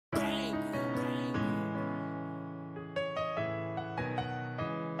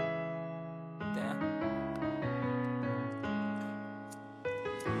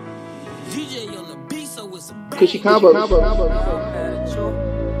DJ on the beat, so it's a Cushy combo.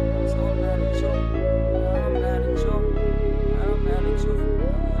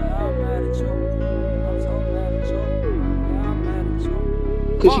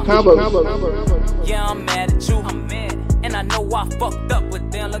 Cushy combo. Yeah, I'm mad at you. I'm mad. And I know I fucked up, but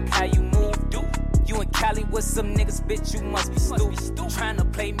then look how you move. You in Cali with some niggas, bitch, you must be stupid. Trying to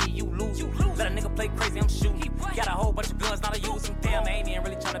play me, you lose. Let a nigga play crazy, I'm shooting. Got a whole bunch of guns, not a use them. Damn, I ain't even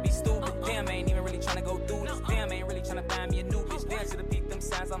really trying to be stupid. Damn, I ain't even really trying to go through this. Damn, I ain't really trying to find me a new bitch. Damn, should've beat them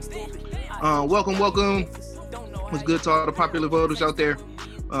signs, I'm stupid. Welcome. What's good to all the popular voters out there?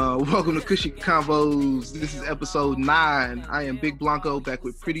 Welcome to Cushy Convos. This is episode 9. I am Big Blanco, back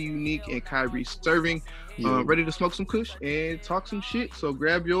with Pretty Unique and Kyrie Serving. Ready to smoke some kush and talk some shit. So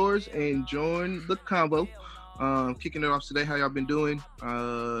grab yours and join the convo. Kicking it off today. How y'all been doing?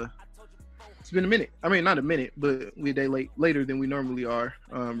 It's been a minute. I mean, not a minute, but we're a day later than we normally are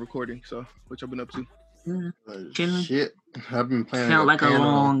recording. So what y'all been up to? Shit, I've been planning. Felt like a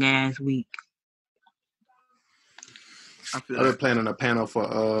long ass week. I've been planning a panel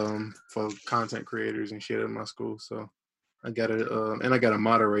for content creators and shit at my school. So I gotta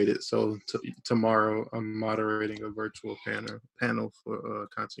moderate it. So tomorrow I'm moderating a virtual panel for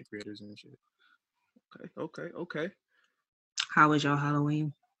content creators and shit. Okay. How was your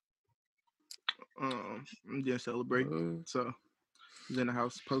Halloween? Didn't celebrate. So I was in the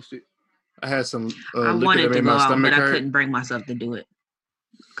house, posted. I had some. I wanted to go out, but I couldn't bring myself to do it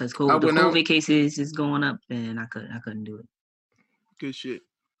because the COVID cases is going up, and I couldn't do it. Good shit.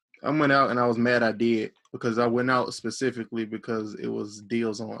 I went out and I was mad I did because I went out specifically because it was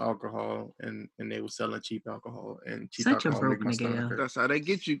deals on alcohol and they were selling cheap alcohol and cheap Such alcohol. A broke nigga. That's how they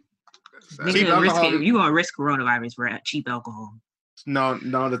get you. You gonna risk coronavirus for cheap alcohol? No.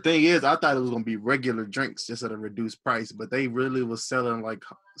 The thing is, I thought it was gonna be regular drinks just at a reduced price, but they really was selling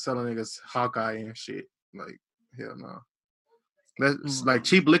niggas Hawkeye and shit. Like hell no. That's like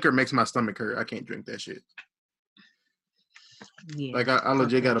cheap liquor makes my stomach hurt. I can't drink that shit. Yeah, like I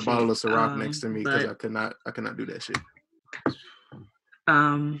legit got a bottle of Ciroc next to me because I could not do that shit.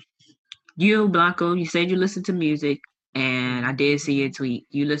 You Blanco, you said you listened to music, and I did see your tweet.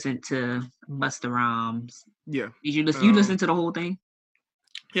 You listened to Busta Rhymes. Yeah. Did you listen? You listened to the whole thing?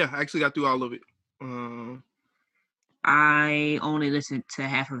 Yeah, I actually got through all of it. I only listened to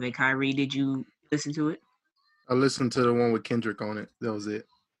half of it. Kyrie, did you listen to it? I listened to the one with Kendrick on it. That was it.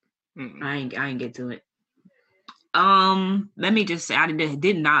 I ain't get to it. Let me just say I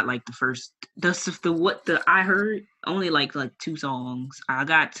did not like the first I heard only like 2 songs. I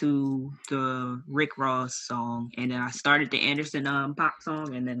got to the Rick Ross song and then I started the Anderson pop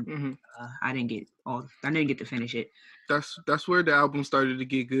song and then I didn't get to finish it. That's where the album started to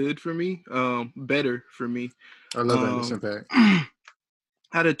get good for me. Better for me. I love Anderson .Paak.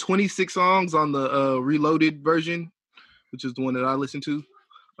 Had a 26 songs on the Reloaded version, which is the one that I listened to.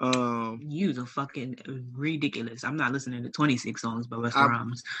 You the fucking ridiculous. I'm not listening to 26 songs by Busta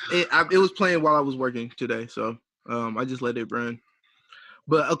Rhymes. It was playing while I was working today, so I just let it run.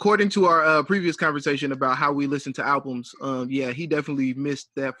 But according to our previous conversation about how we listen to albums, he definitely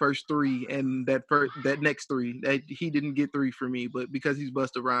missed that first 3 and that next 3. That he didn't get 3 for me, but because he's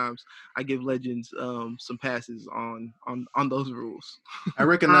Busta Rhymes, I give Legends some passes on those rules. I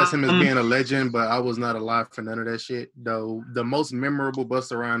recognize him as being a legend, but I was not alive for none of that shit. Though the most memorable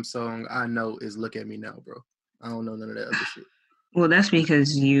Busta Rhymes song I know is "Look at Me Now, Bro." I don't know none of that other shit. Well, that's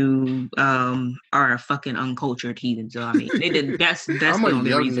because you are a fucking uncultured heathen. So I mean, that's I'm the a only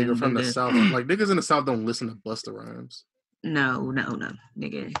young reason. Nigga from the South. Like niggas in the South don't listen to Busta Rhymes. No,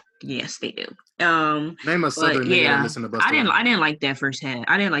 nigga. Yes, they do. Name a Southern nigga that listen to Busta Rhymes. I didn't like that first half.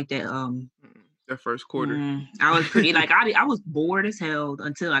 I didn't like that. That first quarter. I was pretty I was bored as hell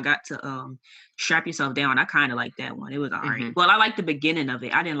until I got to Strap Yourself Down. I kind of liked that one. It was alright. Well, I liked the beginning of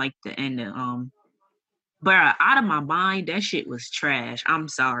it. I didn't like the end. But Out of My Mind, that shit was trash. I'm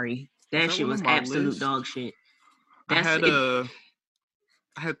sorry. That shit was absolute dog shit. I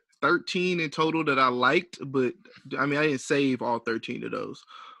had 13 in total that I liked, but I mean I didn't save all 13 of those.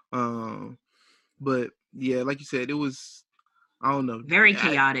 But yeah, like you said, it was very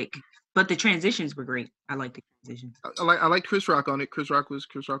chaotic. But the transitions were great. I like the transitions. I like Chris Rock on it. Chris Rock was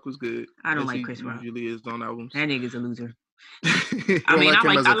good. I don't like Chris Rock. Usually is on albums. That nigga's a loser. I mean, I like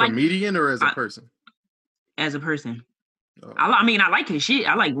him as a comedian or as a person. As a person. I like his shit.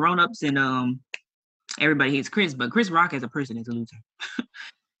 I like Grown Ups and Everybody Hates Chris, but Chris Rock as a person is a loser.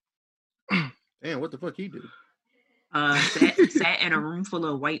 Damn, what the fuck he do? Sat in a room full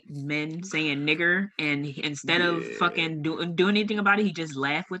of white men saying nigger, and instead of fucking do anything about it, he just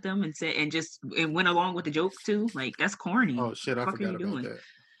laughed with them and went along with the joke too. Like that's corny. Oh shit, I forgot about that.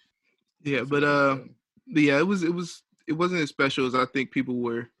 Yeah, but yeah, it wasn't as special as I think people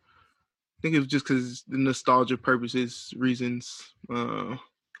were. I think it was just because the nostalgia purposes, reasons. I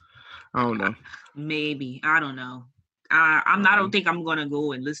don't know. Maybe, I don't know. I don't think I'm gonna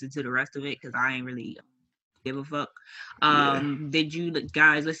go and listen to the rest of it because I ain't really give a fuck. Did you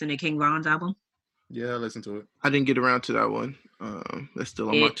guys listen to King Von's album? Yeah, I listened to it. I didn't get around to that one. That's still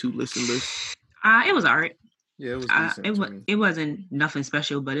on my to listen list. It was alright. Yeah, it was decent. It wasn't nothing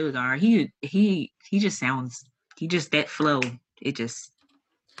special, but it was alright. He just sounds. He just that flow. It just.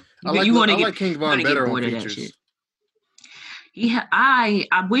 I like King Von better on features. Yeah, I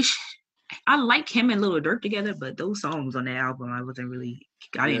wish I like him and Lil Durk together, but those songs on the album I didn't really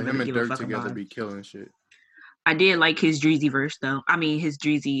give a fuck together about. Be killing shit. I did like his Dreezy verse though. I mean his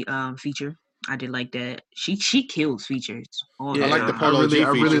Dreezy feature. I did like that. She kills features. Yeah, I like the Polo G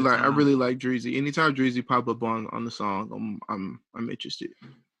feature. I really like Dreezy. Anytime Dreezy pop up on the song, I'm interested.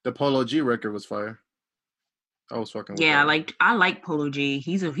 The Polo G record was fire. I was fucking with that. I like Polo G.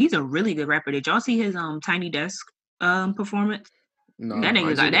 He's a really good rapper. Did y'all see his Tiny Desk performance? No, that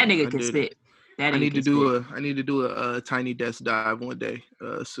nigga can spit. I need to do a Tiny Desk dive one day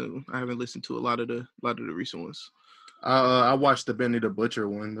soon. I haven't listened to a lot of the recent ones. I watched the Benny the Butcher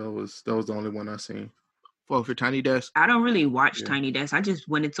one. That was the only one I seen. Well, for Tiny Desk, I don't really watch Tiny Desk. I just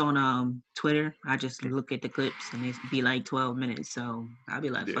when it's on Twitter, I just look at the clips and it be like 12 minutes. So I'll be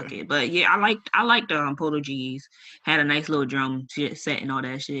like, fuck it. But yeah, I liked Polo G's. Had a nice little drum set and all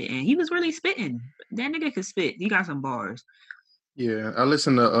that shit, and he was really spitting. That nigga could spit. He got some bars. Yeah, I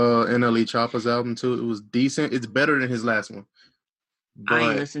listened to NLE Chopper's album too. It was decent. It's better than his last one. But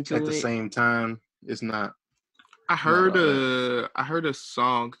I ain't listened to it. At the same time, it's not. I heard a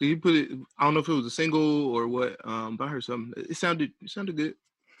song. He put it. I don't know if it was a single or what. But I heard something. It sounded good.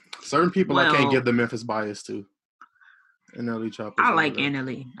 Certain people I can't give the Memphis bias to. NLE Chopper. I like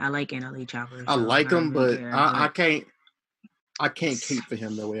NLE. I like NLE Chopper. I like him, but I can't. I can't cape for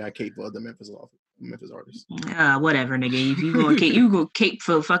him the way I cape for other Memphis artists. Whatever, nigga. If you gonna cape, you go cape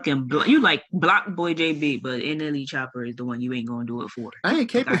for fucking. You like Block Boy JB, but NLE Chopper is the one you ain't gonna do it for. I ain't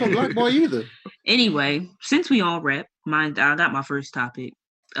caping for Block Boy either. Anyway, since we all rap, I got my first topic.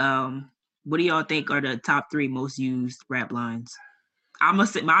 What do y'all think are the top 3 most used rap lines? I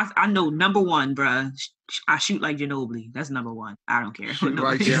must say, I know number 1, bruh. I shoot like Ginobili. That's number 1. I don't care. I'm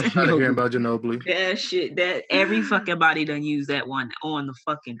not hearing about Ginobili. That shit. That every fucking body done use that one on the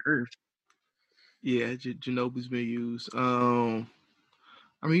fucking earth. Yeah, Ginobili's been used. I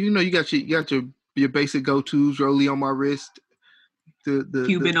mean, you got your basic go-tos. Rollie on my wrist. The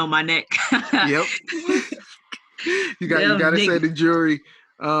Cuban on my neck. Yep. you gotta say the jury.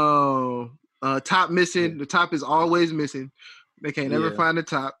 Top missing. The top is always missing. They can't ever find the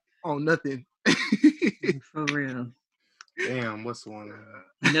top on nothing. For real. Damn, what's the one?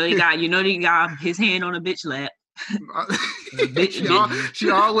 You got his hand on a bitch lap. She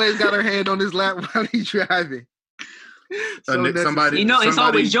always got her hand on his lap while he's driving. It's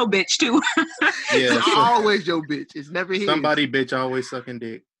always your bitch too. It's always your bitch. It's never his. Somebody bitch always sucking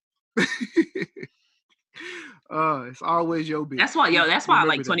dick. It's always your bitch. That's why I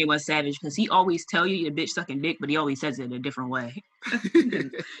like 21 Savage, because he always tell you your bitch sucking dick, but he always says it in a different way.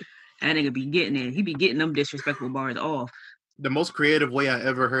 That nigga be getting it. He be getting them disrespectful bars off. The most creative way I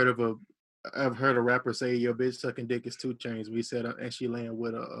ever heard I've heard a rapper say your bitch sucking dick is 2 Chainz. We said and she laying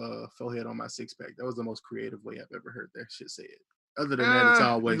with a forehead on my 6-pack. That was the most creative way I've ever heard that shit said. Other than that, it's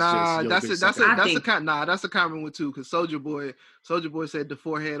always that's a common one too. Because Soulja Boy said the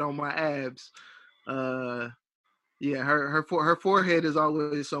forehead on my abs. Yeah, her forehead is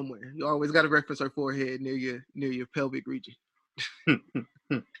always somewhere. You always got to reference her forehead near your pelvic region.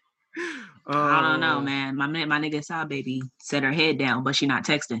 I don't know, man. My nigga Saw Baby set her head down, but she not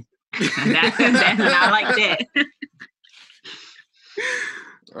texting. That's not like that.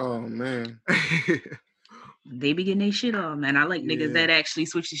 Oh man. They be getting their shit on, man. I like niggas that actually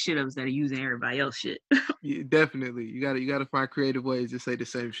switch the shit up instead of using everybody else shit. Yeah, definitely. You gotta find creative ways to say the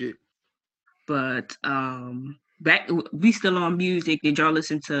same shit. But back we still on music. Did y'all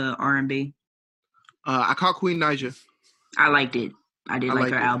listen to R&B? I caught Queen Naija. I liked it. I did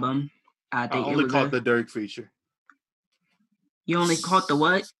like her album. I only caught the Durk feature. You only caught the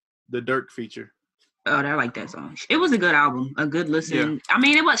what? The Durk feature. Oh, I like that song. It was a good album, a good listen. Yeah. I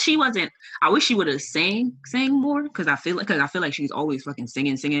mean, she wasn't. I wish she would have sang more because I feel like she's always fucking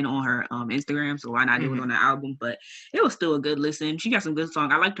singing on her Instagram. So why not do it on the album? But it was still a good listen. She got some good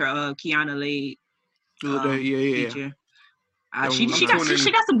songs. I liked her Kiana Lade feature. She got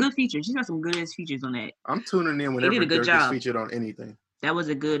some good features. She got some good ass features on that. I'm tuning in whenever Durk is featured on anything. That was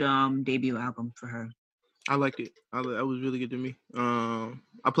a good debut album for her. I liked it. That was really good to me.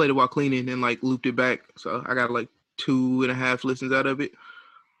 I played it while cleaning and like looped it back, so I got like 2.5 listens out of it.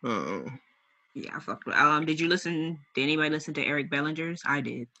 Yeah, I fucked with. Did anybody listen to Eric Bellinger's? I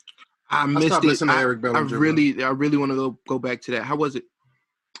did. I missed stopped it. listening to Eric Bellinger. I really want to go back to that. How was it?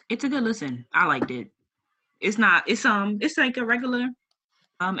 It's a good listen. I liked it. It's like a regular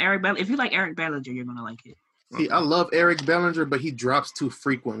Eric Bellinger. If you like Eric Bellinger, you're gonna like it. See, I love Eric Bellinger, but he drops too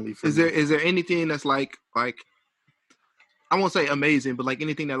frequently. Is there anything that's like I won't say amazing, but like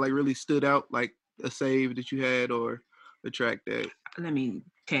anything that like really stood out, like a save that you had or a track that? Let me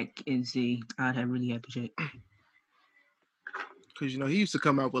check and see. Really have to check. Because he used to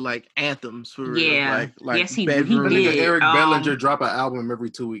come out with like anthems for like yes, he did. Eric Bellinger drop an album every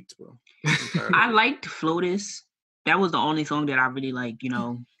 2 weeks, bro. I liked Flotus. That was the only song that I really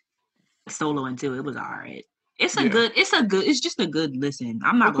solo into. It was all right. It's just a good listen.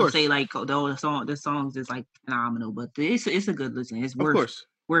 I'm not gonna say like the songs is like phenomenal, but it's a good listen. It's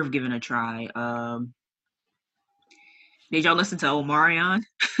worth giving a try. Did y'all listen to Omarion?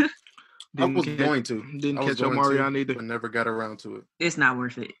 I was going to. Didn't catch Omarion either. But never got around to it. It's not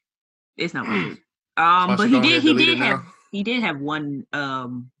worth it. But he did have one.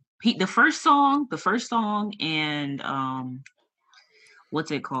 The first song, and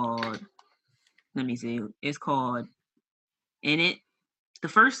what's it called? Let me see. It's called In It. The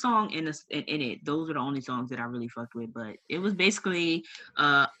first song in it. Those are the only songs that I really fucked with. But it was basically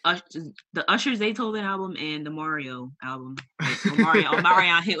the Usher Zaytoven album and the Mario album. Like,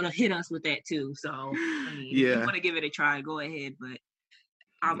 Omarion hit us with that too. So if you want to give it a try, go ahead. But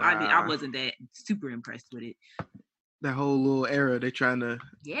I wasn't that super impressed with it. That whole little era, they're trying to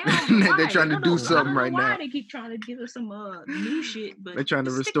do something right now. They keep trying to give us some new shit, but they're trying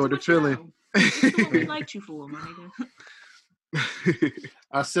to restore the feeling. That's what we liked you for, my nigga.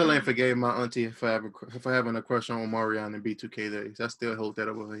 I still ain't forgave my auntie for having a crush on Omarion and B2K days. I still hold that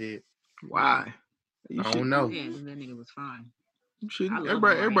over her head. Why? I don't know. Yeah, that nigga was fine.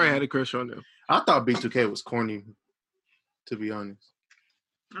 Everybody had a crush on them. I thought B2K was corny, to be honest.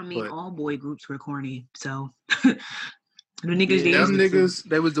 I mean, all boy groups were corny, so the niggas,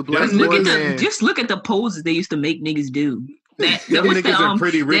 they was the black just look at the poses they used to make niggas do. That niggas and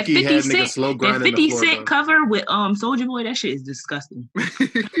Pretty Ricky had niggas slow grinding the floor. 50 Cent cover with Soulja Boy, that shit is disgusting.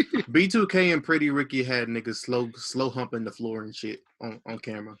 B2K and Pretty Ricky had niggas slow humping the floor and shit on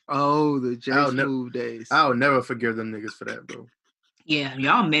camera. Oh, the J-Smooth days. I'll never forgive them niggas for that, bro. Yeah,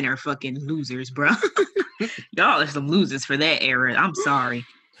 y'all men are fucking losers, bro. Y'all are some losers for that era. I'm sorry.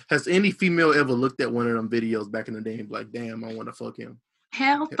 Has any female ever looked at one of them videos back in the day and be like, damn, I want to fuck him?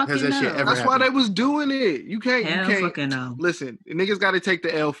 Hell fucking no. That's why they was doing it. You can't fucking no. Listen, niggas got to take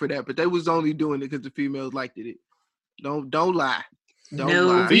the L for that, but they was only doing it because the females liked it. Don't lie.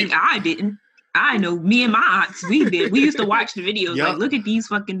 I didn't. I know me and my aunts, we did. We used to watch the videos. Like, look at these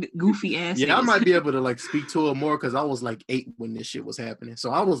fucking goofy ass. Yeah, I might be able to like speak to her more because I was like 8 when this shit was happening.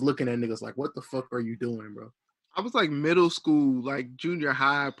 So I was looking at niggas like, what the fuck are you doing, bro? I was like middle school, like junior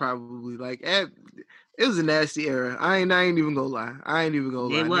high, probably. Like it was a nasty era. I ain't even gonna lie.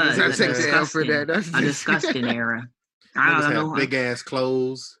 It was. I take the L for that. That's a disgusting era. I don't know. Big ass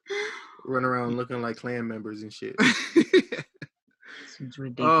clothes, run around looking like Klan members and shit. It's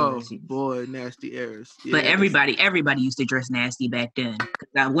ridiculous. Oh boy, nasty eras. Yeah, but everybody used to dress nasty back then.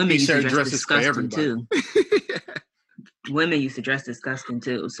 Women used to dress disgusting too. Women used to dress disgusting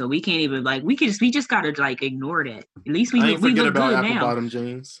too. So we can't even we just gotta like ignore that. At least we look good apple now. Bottom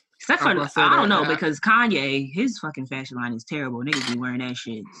jeans. Except for I don't know because Kanye, his fucking fashion line is terrible. Niggas be wearing that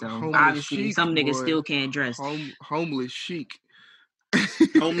shit. So homeless obviously chic, some niggas still can't dress. Homeless chic.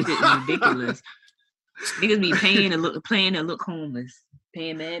 Ridiculous. Niggas be paying to look homeless.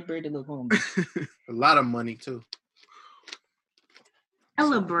 Paying mad bread to look homeless. A lot of money too.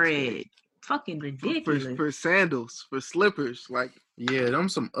 Hella bread. Fucking ridiculous. For sandals, for slippers, like yeah, them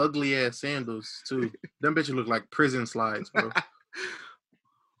some ugly ass sandals too. Them bitches look like prison slides, bro.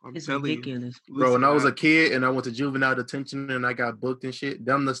 It's ridiculous, bro. When I was a kid and I went to juvenile detention and I got booked and shit,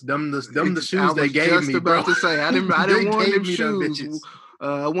 them the shoes they gave me, bro. I was just about to say I didn't want them shoes.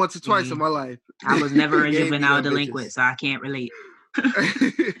 Once or twice in my life. I was never a juvenile delinquent, so I can't relate.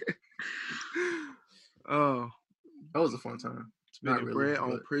 Oh, that was a fun time. Spending bread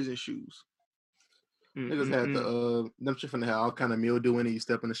on prison shoes. Niggas had them shit from the all kind of mildew in it. You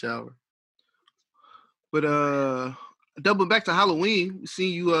step in the shower. But doubling back to Halloween, we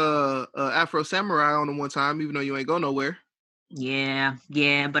seen you Afro Samurai on them one time, even though you ain't go nowhere. Yeah,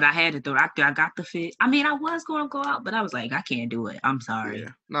 but I had to though. I got the fit. I mean, I was going to go out, but I was like, I can't do it. I'm sorry. Yeah.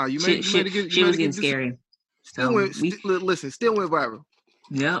 No, you made it get. She was getting scary. Still went viral.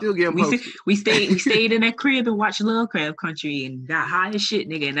 Yep. Still getting posted. We stayed in that crib and watched Lovecraft Country and got high as shit,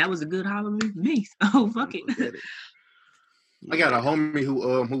 nigga, and that was a good Halloween for me. Oh fuck it. I got a homie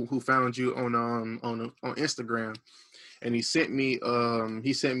who found you on Instagram, and he sent me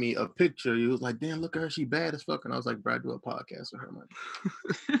a picture. He was like, "Damn, look at her, she bad as fuck." And I was like, "Bro, I do a podcast with her, man."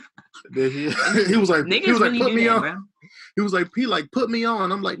 he was like, Niggas he was like, really "Put do me that, on." bro. He was like, "Put me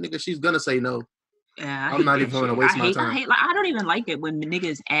on." I'm like, "Nigga, she's gonna say no." Yeah, I'm not even gonna waste my time. I don't even like it when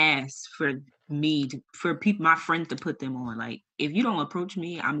niggas ask for people, my friends, to put them on. Like, if you don't approach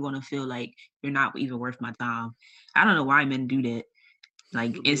me, I'm gonna feel like you're not even worth my time. I don't know why men do that.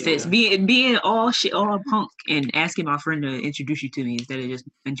 Like, instead being all punk and asking my friend to introduce you to me instead of just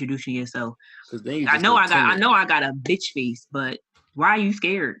introducing yourself. I know I got a bitch face, but why are you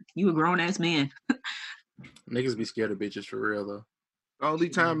scared? You a grown ass man. Niggas be scared of bitches for real though. The only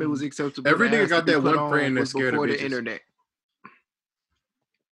time it was acceptable. Every nigga got that one friend that's scared of bitches. The internet.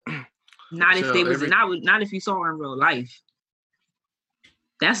 Not if you saw her in real life.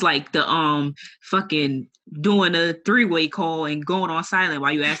 That's like the fucking doing a 3-way call and going on silent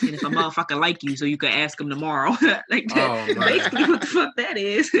while you asking if a motherfucker like you so you can ask him tomorrow. Like that, basically what the fuck that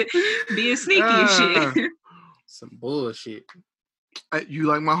is. Being sneaky and shit. Some bullshit. You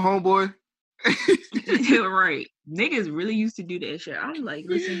like my homeboy? Right. Niggas really used to do that shit. I'm like,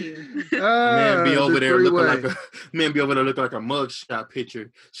 listen here. Man be over there looking like a mugshot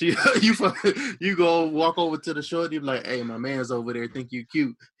picture. You go walk over to the shorty, be like, "Hey, my man's over there, think you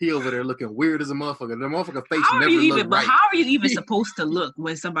cute. He over there looking weird as a motherfucker." The motherfucker face never look right. How are you even supposed to look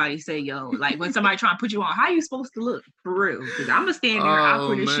when somebody say, "Yo," like when somebody trying to put you on? How are you supposed to look for real? Because I'm gonna stand there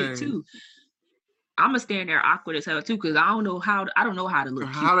awkward as shit too. I'm gonna stand there awkward as hell too, because I don't know how to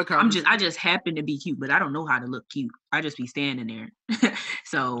look cute. I just happen to be cute, but I don't know how to look cute. I just be standing there.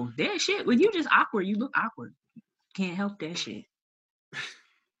 So that shit, when you just awkward, you look awkward. Can't help that shit.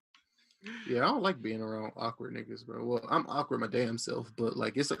 Yeah, I don't like being around awkward niggas, bro. Well, I'm awkward my damn self, but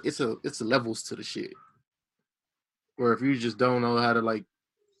like it's a levels to the shit. Where if you just don't know how to like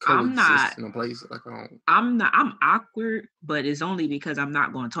coexist in a place, like I'm awkward, but it's only because I'm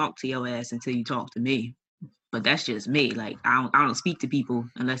not going to talk to your ass until you talk to me. But that's just me. Like I don't speak to people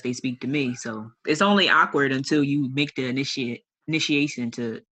unless they speak to me. So it's only awkward until you make the initiation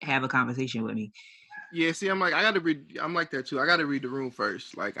to have a conversation with me. Yeah, see, I'm like that too. I gotta read the room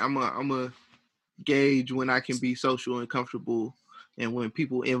first. Like I'm a gauge when I can be social and comfortable, and when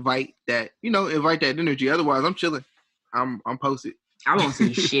people invite that energy. Otherwise, I'm chilling. I'm posted. I won't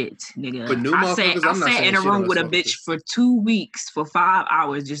say shit, nigga. I sat in a room with a bitch for 2 weeks for 5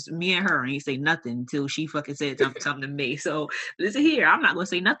 hours, just me and her, and ain't say nothing until she fucking said something to me. So listen here, I'm not gonna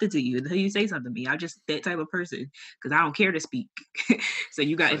say nothing to you until you say something to me. I'm just that type of person because I don't care to speak. So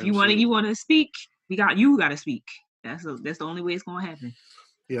if you want to speak, you got to speak. That's the only way it's gonna happen.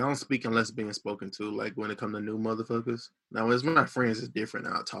 Yeah, I don't speak unless being spoken to. Like when it comes to new motherfuckers. Now, when it's my friends, it's different.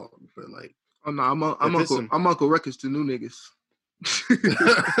 I'll talk, but like, oh no, I'm Uncle Records to new niggas.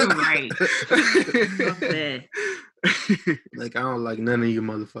 Right. Like I don't like none of you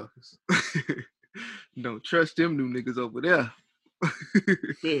motherfuckers. Don't trust them new niggas over there.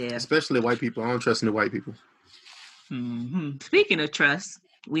 Yeah. Especially white people. I don't trust new white people. Mm-hmm. Speaking of trust,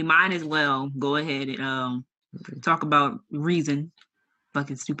 we might as well go ahead and talk about Reason.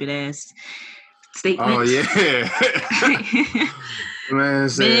 Fucking stupid ass statements. Oh yeah.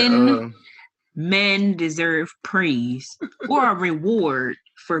 Man, men deserve praise or a reward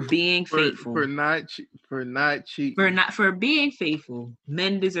for being faithful. For not cheating. For being faithful,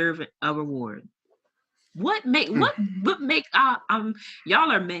 men deserve a reward. What make y'all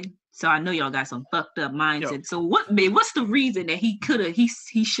are men, so I know y'all got some fucked up mindset. Yo. So what's the reason that he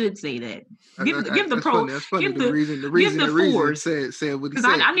should say that? Give the pro. Give the fours. Said what he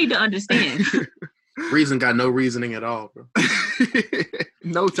said. I need to understand. Reason got no reasoning at all, bro.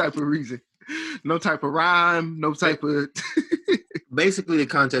 No type of reason. No type of rhyme. No type of. Basically, the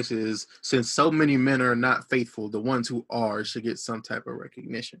context is since so many men are not faithful, the ones who are should get some type of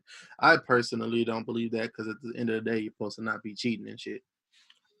recognition. I personally don't believe that because at the end of the day, you're supposed to not be cheating and shit.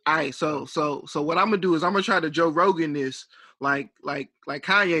 All right, so what I'm gonna do is I'm gonna try to Joe Rogan this like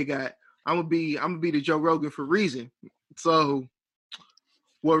Kanye got. I'm gonna be the Joe Rogan for Reason. So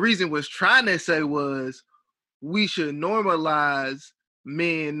what Reason was trying to say was we should normalize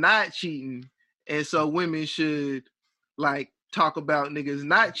men not cheating, and so women should like talk about niggas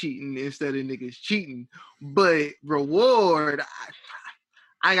not cheating instead of niggas cheating. But reward,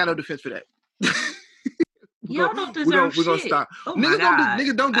 I ain't got no defense for that. Y'all don't deserve We're gonna shit. stop. Oh my Niggas God.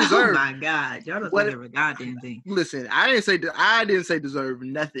 niggas don't deserve. Oh my God. Y'all don't deserve a goddamn thing. Listen, I didn't say deserve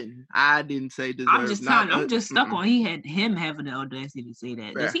nothing. I didn't say deserve. I'm just stuck on him having the audacity to say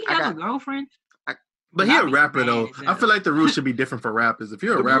that. Does he have a girlfirm? But he a rapper though. I feel like the rules should be different for rappers. If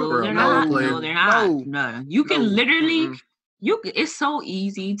you're a rapper, they're a not. player, No, they're not. No. You can literally. It's so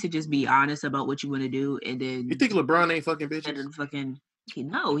easy to just be honest about what you want to do, and then you think LeBron ain't fucking bitches? And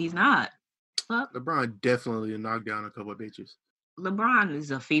no, he's not. Fuck. LeBron definitely knocked down a couple of bitches. LeBron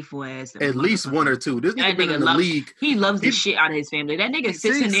is a faithful ass. At least one or two. This nigga been in the league. He loves the shit out of his family. That nigga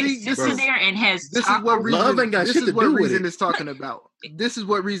sits in there and has. This is what reason. Love ain't got shit to do with it. Is talking about. This is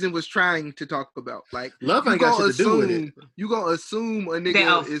what Reason was trying to talk about. Like Love ain't got shit to do with it. You gonna assume a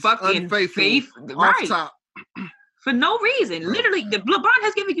nigga is unfaithful off top. For no reason. Literally, LeBron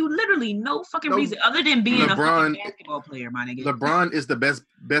has given you literally no fucking reason other than being a fucking basketball player, my nigga. LeBron is the best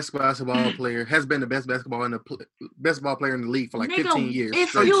basketball player, has been the best basketball player in the league for like 15 years.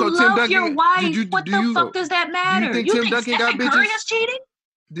 If you love your wife, what the fuck does that matter? You think Tim Duncan got bitches? Curry is cheating?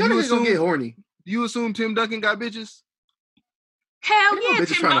 Do you assume get horny? Do you assume Tim Duncan got bitches? Hell yeah,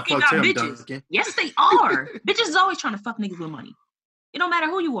 Tim Duncan got bitches. Duncan. Yes, they are. Bitches is always trying to fuck niggas with money. It don't matter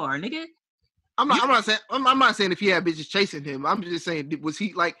who you are, nigga. I'm not saying if he had bitches chasing him. I'm just saying, was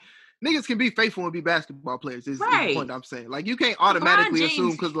he like niggas can be faithful and be basketball players? Is the point I'm saying. Like you can't automatically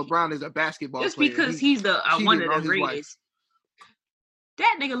assume because LeBron is a basketball just player. Just because he's the one of the greatest.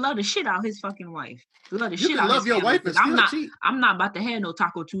 That nigga love the shit out of his fucking wife. Love the shit out of his your wife and still cheat. I'm not about to have no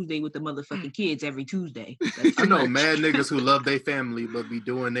Taco Tuesday with the motherfucking kids every Tuesday. I know mad niggas who love their family but be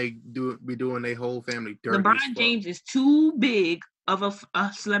doing their whole family dirty. LeBron James is too big of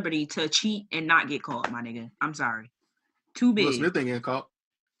a celebrity to cheat and not get caught, my nigga. I'm sorry. Too big. Will Smith ain't getting caught.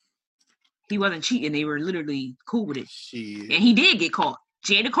 He wasn't cheating. They were literally cool with it. Shit. And he did get caught.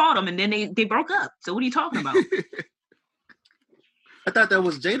 Jada caught him and then they broke up. So what are you talking about? I thought that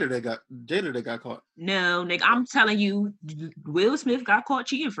was Jada that got caught. No, nigga, I'm telling you, Will Smith got caught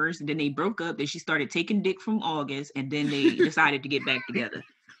cheating first, and then they broke up. Then she started taking dick from August, and then they decided to get back together.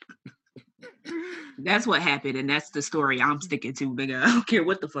 That's what happened, and that's the story I'm sticking to, nigga. I don't care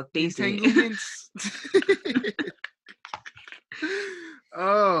what the fuck they say.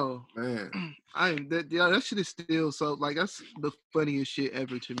 Oh man, that shit is still so like that's the funniest shit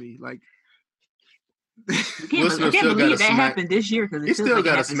ever to me. Like. I can't believe that happened this year because he still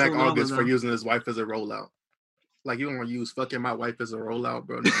got to smack August for using his wife as a rollout. Like you don't want to use fucking my wife as a rollout,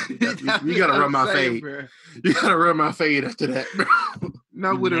 bro. No, you gotta run my fade. Bro. You gotta run my fade after that, bro.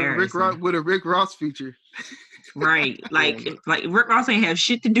 Not with a Rick Ross feature. Right, like Rick Ross ain't have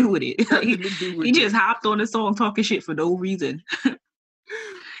shit to do with it. He just hopped on the song talking shit for no reason.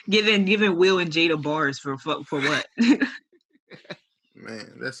 giving Will and Jada bars for what?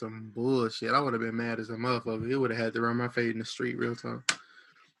 Man, that's some bullshit. I would have been mad as a motherfucker. He would have had to run my fade in the street real time.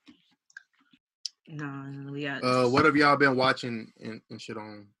 No, yeah. What have y'all been watching and shit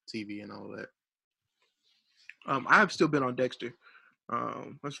on TV and all that? I have still been on Dexter.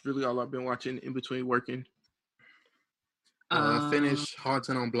 That's really all I've been watching in between working. Finished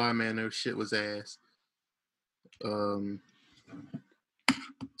Haunting on Bly Manor. Shit was ass.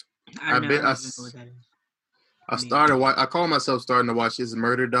 I call myself starting to watch this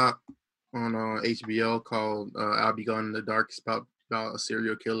murder doc on HBO called I'll Be Gone in the Dark. It's about a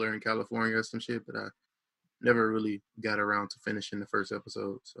serial killer in California or some shit, but I never really got around to finishing the first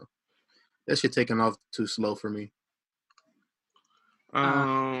episode. So that shit taking off too slow for me.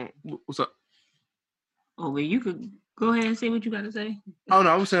 What's up? Oh, well, you could go ahead and say what you got to say. Oh, no,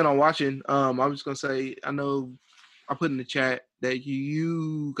 I was saying I'm watching. I was going to say, I know I put in the chat that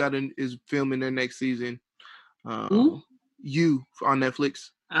you is filming their next season. Who? You on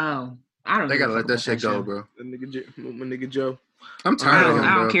Netflix. Oh, I don't. They gotta let that shit go, bro. My nigga Joe. I'm tired of him,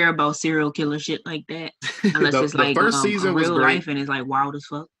 I don't care about serial killer shit like that. Unless it's like first season was real great. life and it's like wild as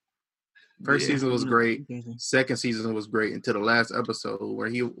fuck. First season was great. Second season was great until the last episode where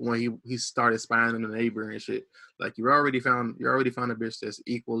he started spying on the neighbor and shit. Like you already found a bitch that's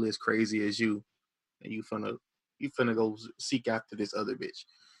equally as crazy as you, and you finna go seek after this other bitch.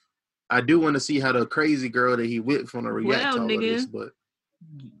 I do want to see how the crazy girl that he with from the react to all of this, but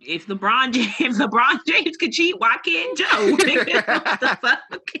if LeBron James could cheat, why can't Joe? What the fuck?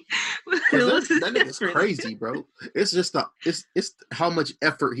 that nigga's crazy, bro. It's just it's how much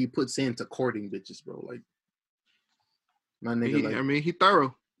effort he puts into courting bitches, bro. Like my nigga, he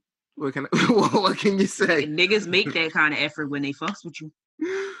thorough. What can you say? And niggas make that kind of effort when they fucks with you.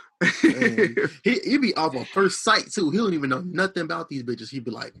 Man, he be off on first sight too. He don't even know nothing about these bitches. He'd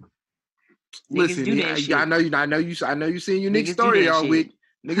be like, listen, I know you seen Unique Story all week.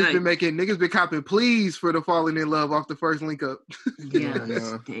 Niggas been copping pleas for the falling in love off the first link up. Yeah,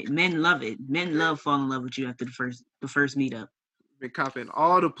 men love it. Men love falling in love with you after the first meetup. Been copping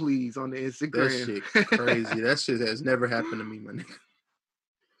all the pleas on the Instagram. That shit crazy. That shit has never happened to me, my nigga.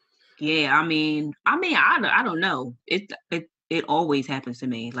 Yeah, I mean, I don't know. It always happens to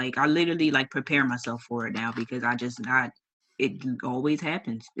me. Like I literally like prepare myself for it now because it always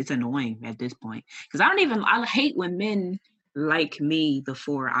happens. It's annoying at this point because I hate when men like me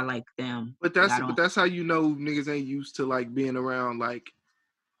before I like them. But that's how you know niggas ain't used to like being around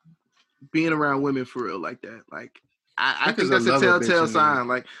women for real like that. Like I think that's a telltale sign.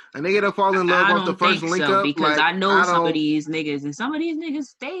 Like a nigga that fall in love off the first link up. Because I know some of these niggas and some of these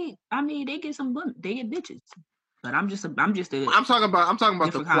niggas they get bitches. But I'm talking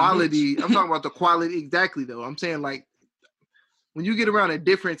about the quality. I'm talking about the quality exactly though. I'm saying like when you get around a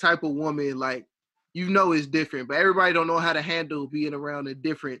different type of woman, like you know it's different, but everybody don't know how to handle being around a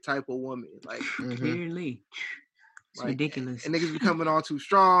different type of woman. Like clearly, it's ridiculous. And niggas be coming on too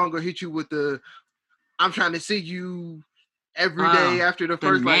strong or hit you with the I'm trying to see you every day after the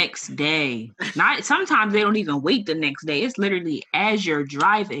first next day. Not sometimes they don't even wait the next day. It's literally as you're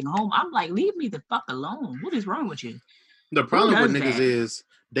driving home. I'm like, leave me the fuck alone. What is wrong with you? The problem with niggas is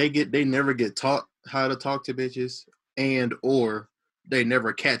they never get taught how to talk to bitches or they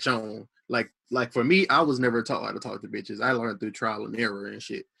never catch on. Like for me, I was never taught how to talk to bitches. I learned through trial and error and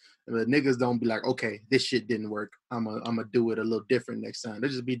shit. And the niggas don't be like, okay, this shit didn't work. I'm a do it a little different next time. They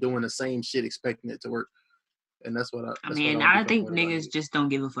just be doing the same shit, expecting it to work. And that's what I think niggas just don't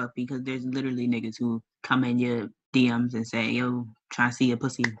give a fuck because there's literally niggas who come in your DMs and say, yo, try to see your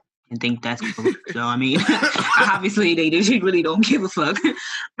pussy and think that's cool. So, I mean, obviously they really don't give a fuck.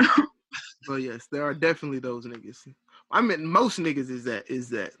 But yes, there are definitely those niggas. I mean, most niggas is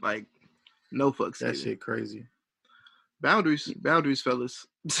that like, no fucks. That shit crazy. Boundaries, fellas.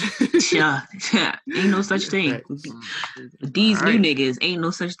 yeah, ain't no such thing. These new niggas, ain't no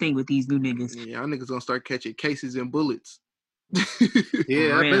such thing with these new niggas. Yeah, y'all niggas gonna start catching cases and bullets.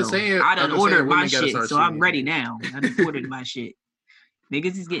 Yeah, I've been saying. I done ordered my shit, so I'm ready now. I done ordered my shit.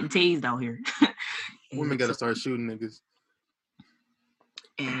 Niggas is getting tased out here. Women gotta start shooting niggas.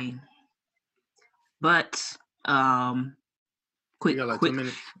 But quick, got like 2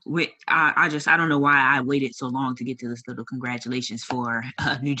 minutes. I don't know why I waited so long to get to this little congratulations for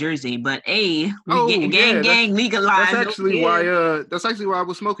New Jersey, but gang legalized. That's actually why I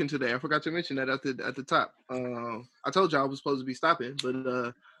was smoking today. I forgot to mention that at the top. I told you I was supposed to be stopping, but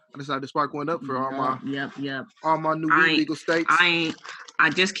I decided to spark one up for all my new legal states. I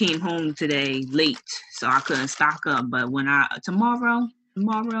just came home today late, so I couldn't stock up. But when tomorrow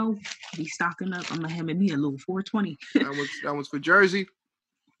be stocking up. I'm gonna have me a little 420. that one's for Jersey.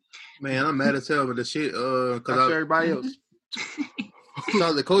 Man, I'm mad as hell with the shit. Cause everybody else.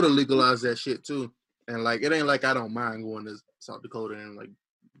 South Dakota legalized that shit too, and like it ain't like I don't mind going to South Dakota and like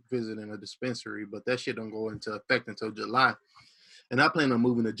visiting a dispensary, but that shit don't go into effect until July. And I plan on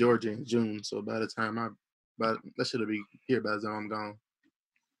moving to Georgia in June, so by the time that should be here by the time I'm gone.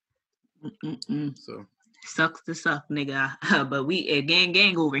 So. Sucks to suck, nigga. But we a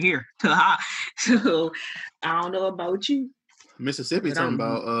gang over here. So I don't know about you. Mississippi talking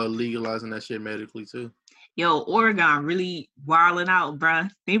about legalizing that shit medically too. Yo, Oregon really wilding out, bruh.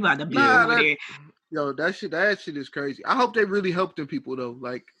 They about to be over there. Yo, that shit is crazy. I hope they really help them people though.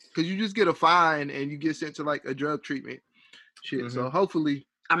 Like, cause you just get a fine and you get sent to like a drug treatment. Shit. Mm-hmm. So hopefully.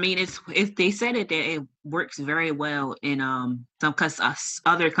 I mean, they said that it works very well in some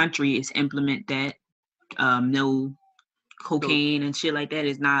other countries implement that. No cocaine and shit like that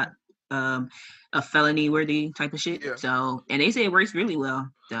is not a felony worthy type of shit. Yeah. So, and they say it works really well.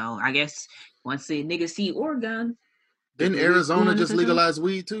 So I guess once the niggas see Oregon, didn't Arizona just legalize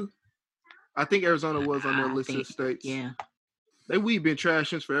weed too? I think Arizona was on their list of states. Yeah. They weed been trash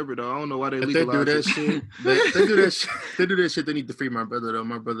since forever though. I don't know why they legalized that shit. They do that shit. They do that shit. They need to free my brother though.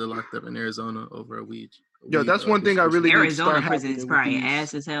 My brother locked up in Arizona over a weed. Yo, that's one thing I really Arizona prison is probably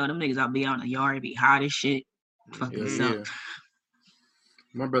ass as hell. Them niggas out be out in the yard, be hot as shit. Fucking suck. Yeah.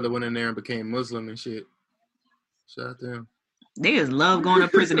 My brother went in there and became Muslim and shit. Shout out to him. They just love going to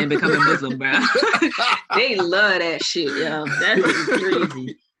prison and becoming Muslim, bro. They love that shit, yo. That's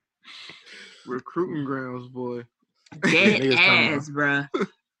crazy. Recruiting grounds, boy. Dead ass, bro.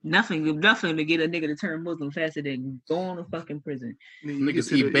 Nothing to get a nigga to turn Muslim faster than going to fucking prison.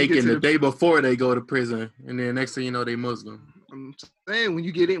 Niggas eat bacon the day before they go to prison, and then next thing you know, they Muslim. I'm saying when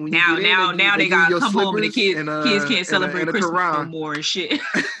you get in, now they gotta come home and the kids can't celebrate Christmas no more and shit.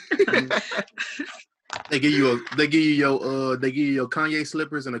 They give you your Kanye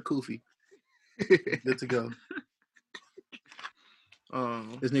slippers and a kufi. Good to go.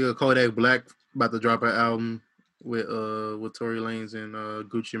 This nigga Kodak Black about to drop an album with Tory Lanez and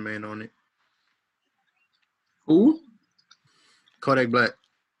Gucci Mane on it. Who? Kodak Black.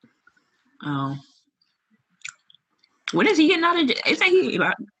 Oh. When is he getting out of jail?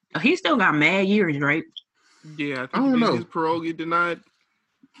 Isn't he still got mad years, right? Yeah, I don't know. His parole get denied.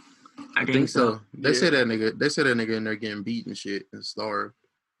 I think so. They said that nigga in there getting beat and shit and starved.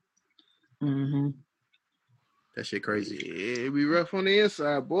 Mm-hmm. That shit crazy. Yeah, it be rough on the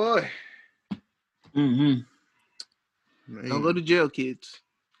inside, boy. Mm-hmm. Man. Don't go to jail, kids.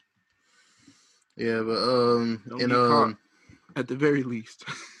 Yeah, but Don't get caught, at the very least.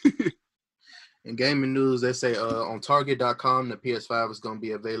 In gaming news, they say on Target.com the PS5 is going to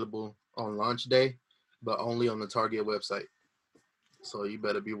be available on launch day, but only on the Target website. So you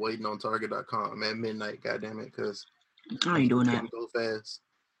better be waiting on Target.com at midnight, goddamn it, because I ain't doing that. Go fast.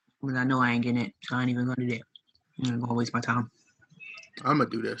 Because I know I ain't getting it, so I ain't even gonna do that. I'm gonna waste my time. I'm gonna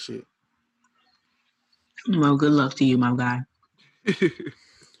do that shit. Well, good luck to you, my guy.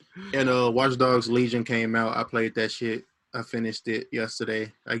 And Watch Dogs Legion came out. I played that shit. I finished it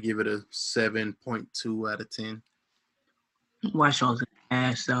yesterday. I give it a 7.2 out of 10. Watch Dogs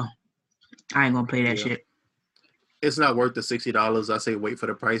ass, so I ain't gonna play that shit. It's not worth the $60. I say wait for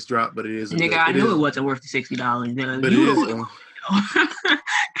the price drop, but it is. Nigga, I knew it wasn't worth the $60. But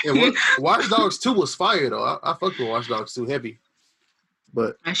it is. Watch Dogs 2 was fire though. I fucked with Watch Dogs 2 heavy.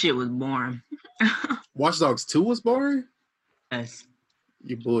 But that shit was boring. Watch Dogs 2 was boring? Yes.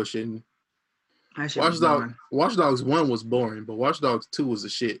 You bullshitting. Watch Dogs 1 was boring, but Watch Dogs 2 was the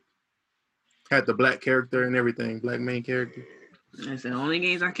shit. Had the black character and everything, black main character. That's the only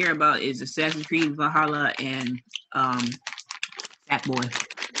games I care about is Assassin's Creed Valhalla and Sackboy.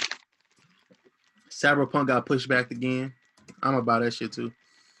 Cyberpunk got pushed back again. I'm about that shit too.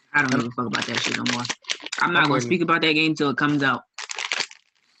 I don't give a fuck about that shit no more. I'm not gonna speak about that game until it comes out.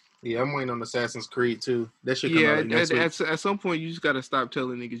 Yeah, I'm waiting on Assassin's Creed too. That should come out next week. At some point, you just gotta stop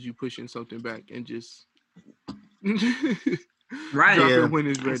telling niggas you pushing something back and just right. Drop it when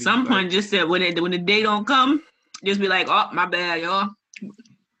it's ready. At some point, just said when the day don't come, just be like, oh my bad, y'all.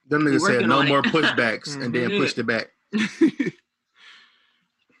 Them niggas said no more pushbacks and then pushed it back.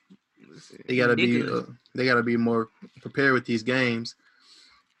 They gotta be more prepared with these games.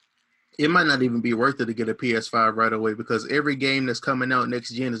 It might not even be worth it to get a PS5 right away because every game that's coming out next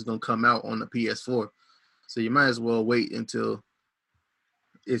gen is gonna come out on the PS4. So you might as well wait until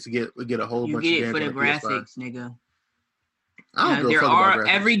it's get a whole bunch of games. You get it for the graphics, nigga. I don't give a fuck about graphics.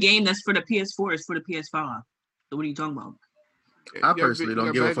 Every game that's for the PS4 is for the PS5. So what are you talking about? I personally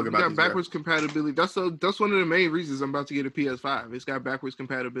don't give a fuck about backwards compatibility. That's one of the main reasons I'm about to get a PS5. It's got backwards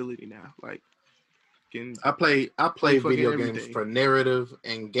compatibility now. Like, I play video games for narrative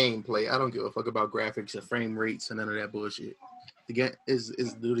and gameplay. I don't give a fuck about graphics and frame rates and none of that bullshit. The game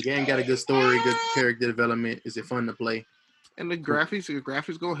do the game got a good story, good character development? Is it fun to play? And the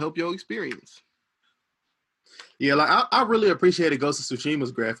graphics gonna help your experience. Yeah, like I really appreciated Ghost of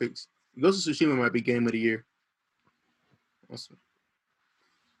Tsushima's graphics. Ghost of Tsushima might be game of the year. Awesome.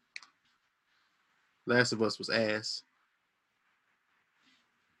 Last of Us was ass.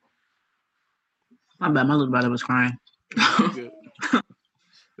 My bad, my little brother was crying. Do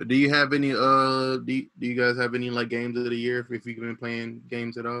you have any do you guys have any like games of the year if you've been playing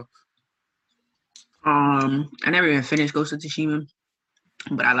games at all? I never even finished Ghost of Tsushima,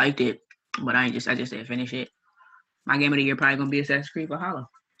 but I liked it. But I just didn't finish it. My game of the year probably gonna be Assassin's Creed Valhalla.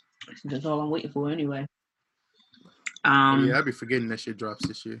 That's all I'm waiting for anyway. Yeah, I'll be forgetting that shit drops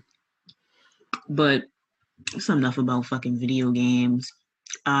this year. But it's enough about fucking video games.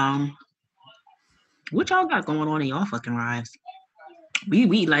 What y'all got going on in y'all fucking lives? We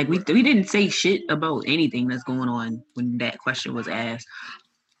didn't say shit about anything that's going on when that question was asked.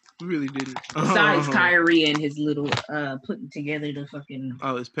 We really didn't. Besides Kyrie and his little putting together the fucking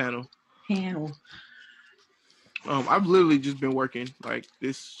his panel. I've literally just been working, like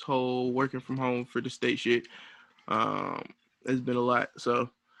this whole working from home for the state shit. It's been a lot. So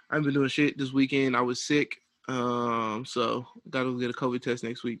I've been doing shit this weekend. I was sick. So gotta get a COVID test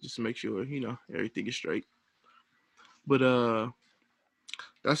next week just to make sure, everything is straight. But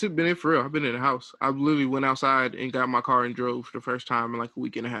that's been it for real. I've been in the house. I literally went outside and got my car and drove for the first time in like a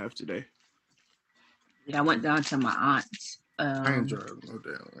week and a half today. Yeah, I went down to my aunt's. I ain't driving no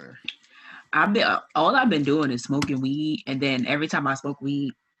damn man. All I've been doing is smoking weed, and then every time I smoke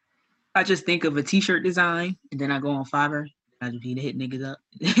weed, I just think of a t-shirt design, and then I go on Fiverr. I just need to hit niggas up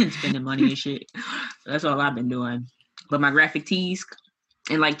and spending money and shit. So that's all I've been doing. But my graphic tees,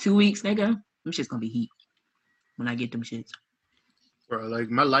 in like 2 weeks, nigga, them shit's gonna be heat when I get them shits. Bro, like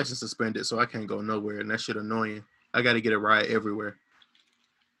my license suspended, so I can't go nowhere, and that shit annoying. I got to get a ride everywhere.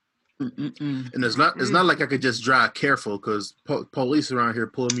 And it's not like I could just drive careful because police around here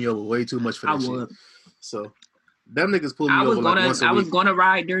pull me over way too much for that shit. So them niggas pull me over once a week. I was gonna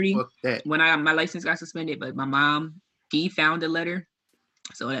ride dirty when my license got suspended, but my mom, she found a letter.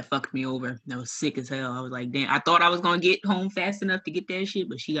 So that fucked me over. That was sick as hell. I was like, damn, I thought I was gonna get home fast enough to get that shit,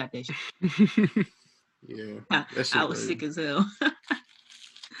 but she got that shit. Yeah. That shit I was sick as hell.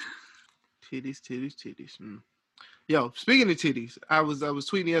 Titties. Yo, speaking of titties, I was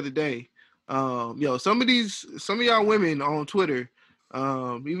tweeting the other day. Some of y'all women on Twitter,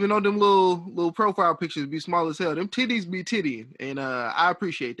 even though them little profile pictures be small as hell, them titties be tittying, and I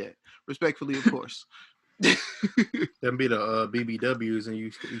appreciate that. Respectfully, of course. Them be the BBWs, and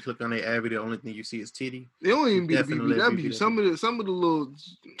you click on their ad, the only thing you see is titty. They don't even be the BBW. Some of the little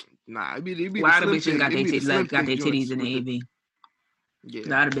a lot of bitches got their titties in the AV. Yeah, a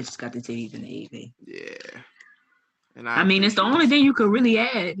lot of bitches got their titties in the AV. Yeah, and I mean, it's the only thing you could really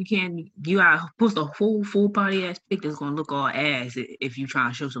add. You gotta post a whole full body ass pic that's gonna look all ass if you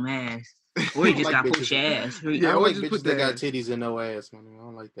trying to show some ass. Or you just gotta push your ass. Yeah, I don't like bitches that got titties and no ass, man. I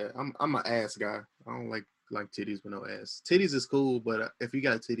don't like that. I'm an ass guy. I don't like titties with no ass. Titties is cool, but if you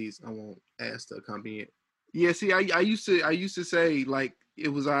got titties, I want ass to accompany it. Yeah, see, I used to say like it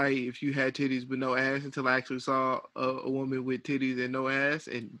was if you had titties but no ass until I actually saw a woman with titties and no ass,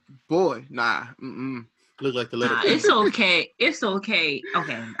 and boy, nah, look like the letter. It's okay. It's okay.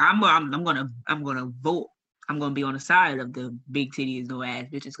 Okay, I'm gonna vote. I'm gonna be on the side of the big titties, no ass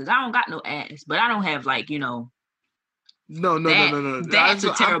bitches, because I don't got no ass, but I don't have No. That's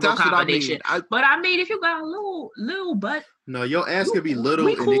a terrible combination. But I mean, if you got a little butt, no, your ass could be little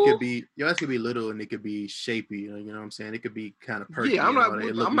and it could be and it could be shapy. You know what I'm saying? It could be kind of perky. Yeah,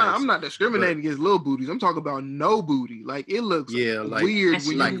 I'm not discriminating against little booties. I'm talking about no booty. Like it looks weird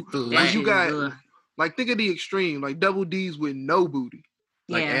when you got like think of the extreme, like double D's with no booty.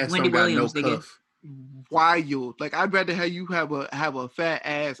 Like ass Wendy don't Williams, got no cuff. Wild. Like I'd rather have you have a fat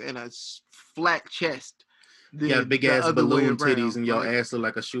ass and a flat chest. Yeah, big ass balloon titties and your ass look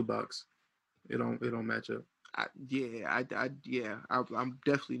like a shoebox. It don't match up. I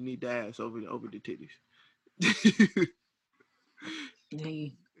definitely need the ass over the titties.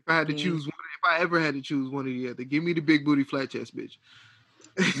 If I had to choose one, if I ever had to choose one or the other, give me the big booty flat chest bitch.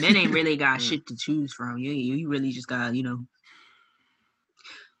 Men ain't really got shit to choose from. You really just got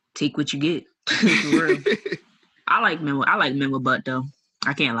take what you get. For real. I like men with butt though.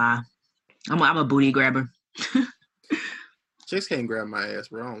 I can't lie. I'm a booty grabber. Chicks can't grab my ass,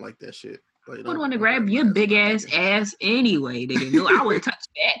 bro. I don't like that shit. I would want to grab your big ass anyway. Nigga. No, I wouldn't touch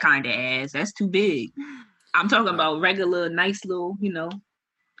that kind of ass. That's too big. I'm talking about regular, nice little,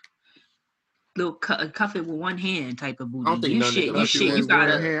 little cuff it with one hand type of booty. I don't think you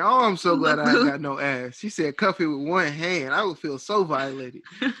gotta. Oh, I'm so glad I ain't got no ass. She said cuff it with one hand. I would feel so violated.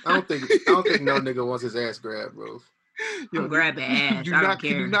 I don't think no nigga wants his ass grabbed, bro. I'm grabbing ass. I don't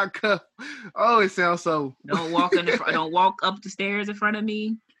care. Do not cuff. Oh, it sounds so. Don't walk don't walk up the stairs in front of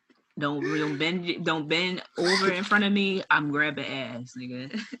me. Don't bend over in front of me. I'm grabbing ass,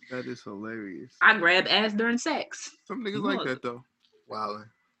 nigga. That is hilarious. I grab ass during sex. Some niggas like that though. Wow.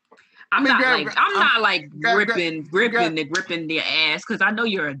 I'm not gripping their ass because I know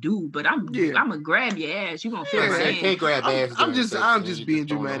you're a dude, but I'm gonna grab your ass. You gonna feel the same. Can't grab ass. I'm just being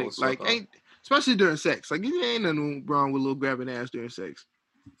dramatic. Like especially during sex. Like ain't nothing wrong with a little grabbing ass during sex.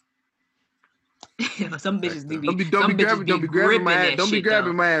 Some bitches don't be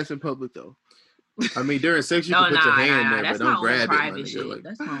grabbing my ass in public though. I mean, during sex you can put your hand there, but don't grab it.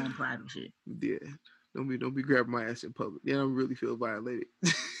 That's my own private shit. Yeah, don't be grabbing my ass in public. Yeah, I don't really feel violated.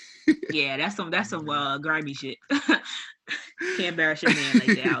 Yeah, that's some grimy shit. Can't embarrass your man like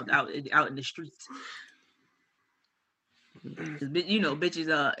that out in the streets.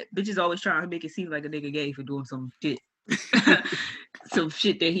 Bitches always trying to make it seem like a nigga gay for doing some shit. Some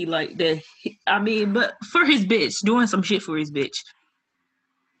shit that he like but for his bitch, doing some shit for his bitch.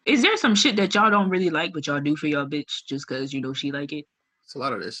 Is there some shit that y'all don't really like but y'all do for your bitch just cause she like it? It's a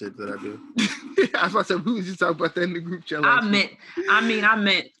lot of that shit that I do. I was about to say, who was you talking about that in the group chat? I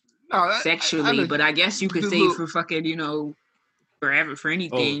meant sexually, but I guess you could say for fucking, forever, for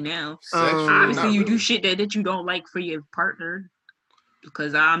anything now. Obviously, you do shit that you don't like for your partner.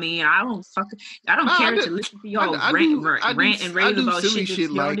 Because I don't care to listen to y'all rant and rave about shit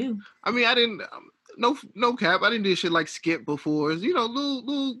that y'all do. I mean, I didn't, no cap. I didn't do shit like Skip before.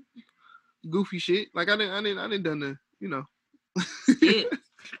 Little goofy shit. Like I didn't done the, Skip.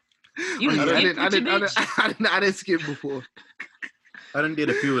 I didn't skip before. I done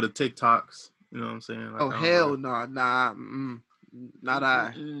did a few of the TikToks. You know what I'm saying? Like, hell no, not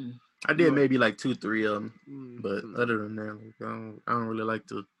I. I did maybe like 2-3 of them, but other than that, like, I don't really like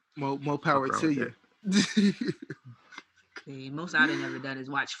to More power What's to wrong you. Yeah, most I done ever done is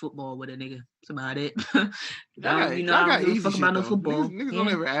watch football with a nigga. That's about it. I I don't give a fuck about no football. Niggas don't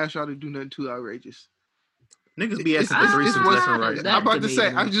ever ask y'all to do nothing too outrageous. Niggas be asking for It's threesomes what- left and right. That I'm about to say.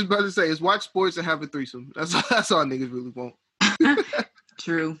 debatable. I'm just about to say. It's watch sports and have a threesome. That's all niggas really want.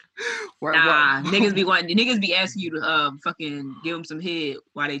 True. Why- Nah, why- niggas be asking you to fucking give them some head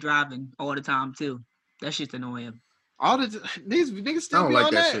while they driving all the time too. That shit's annoying. all the niggas I still don't be like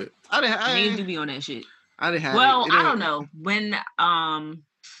on that that. shit. Niggas do be on that shit. I didn't have. Well, it. I don't know. When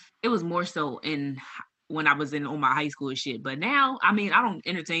it was more so when I was on my high school shit. But now, I mean, I don't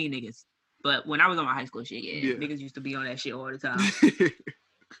entertain niggas. But when I was on my high school shit, yeah. Niggas used to be on that shit all the time.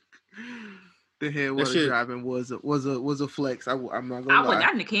 The head That water shit- driving was a flex. I'm not gonna I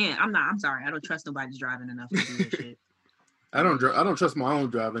lie. can't. I'm sorry. I don't trust nobody's driving enough to do that shit. I don't trust my own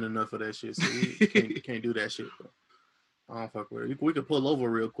driving enough for that shit. So you can't do that shit. Bro. I don't fuck with it. We could pull over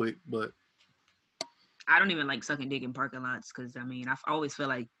real quick, but I don't even like sucking dick in parking lots because I mean I always feel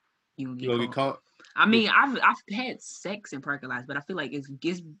like you you gonna gonna get get caught. caught. I mean I've had sex in parking lots, but I feel like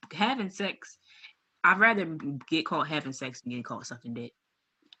it's having sex. I'd rather get caught having sex than getting caught sucking dick.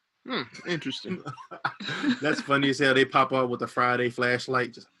 Interesting. That's funny as hell. They pop up with a Friday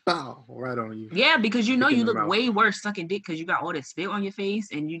flashlight, just bow right on you. Yeah, because you know Dick in you the look mouth. way worse sucking dick because you got all that spit on your face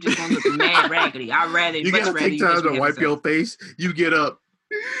and you just gonna look mad raggedy. I'd rather You much gotta rather take you time catch me to having wipe sex. your face. You get up.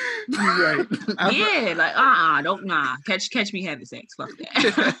 You right. Yeah, like don't catch me having sex. Fuck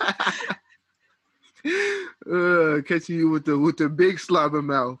that. Catching you with the big slobber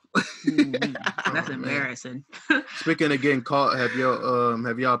mouth. Mhm. That's Oh, man. embarrassing. Speaking of getting caught, have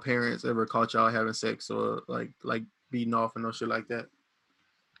y'all parents ever caught y'all having sex or like beating off and no shit like that?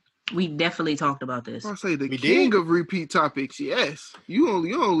 We definitely talked about this. I say the We king did? of repeat topics. Yes, you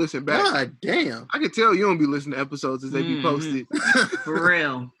don't listen back. God damn. I can tell you don't be listening to episodes as they be Mhm. posted. For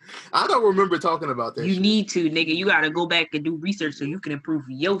real. I don't remember talking about that. You shit. need to, nigga. You gotta go back and do research so you can improve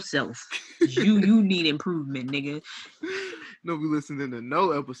yourself. You need improvement, nigga. Don't be listening to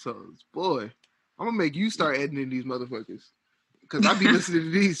no episodes, boy. I'm gonna make you start editing these motherfuckers because I be listening to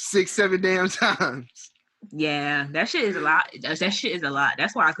these 6-7 damn times. Yeah, that shit is a lot. That shit is a lot.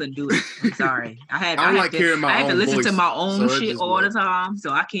 That's why I couldn't do it. I'm sorry. I I don't had like hearing my I have to own listen to voice, my own so it shit just all the was- time, so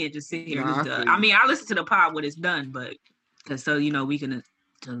I can't just sit here. Nah, and I feel I you. mean, I listen to the pod when it's done, but because so we can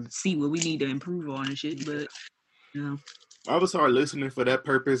to see what we need to improve on and shit. But I would start listening for that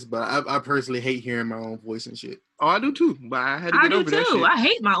purpose, but I personally hate hearing my own voice and shit. Oh, I do too, but I had to I get do over that too. shit. I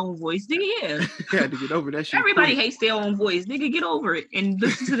hate my own voice, nigga. Yeah, I had to get over that shit. everybody quick. hates their own voice, nigga. Get over it and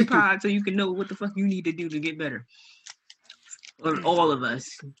listen to the pod so you can know what the fuck you need to do to get better. For all of us,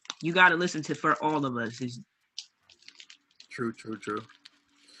 you got to listen to for all of us. True.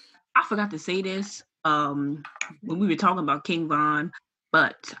 I forgot to say this when we were talking about King Von,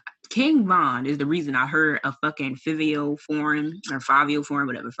 but King Von is the reason I heard a fucking Fivio Foreign or Fabio Foreign,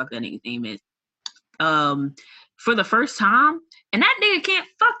 whatever the fuck that nigga's name is, for the first time. And that nigga can't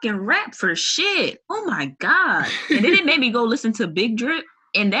fucking rap for shit. Oh my God. And then it made me go listen to Big Drip,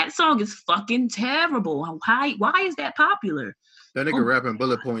 and that song is fucking terrible. Why is that popular? That nigga Oh. rapping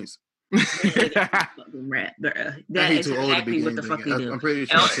bullet points. Fucking rap, bruh. That He is too old to exactly be what the getting fuck he do. I'm pretty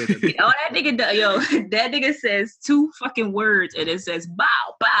sure I said that. Oh, that nigga, that nigga says 2 fucking words and it says bow,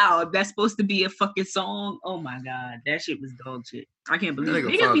 bow. That's supposed to be a fucking song. Oh my God, that shit was dog shit. I can't believe That nigga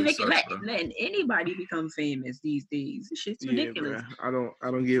niggas be probably making sucks, bro. letting anybody become famous these days. This shit's Yeah, ridiculous. bruh.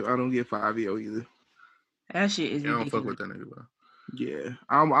 I don't get 5-0 either. That shit is I don't fuck ridiculous. with that nigga, bro. Yeah,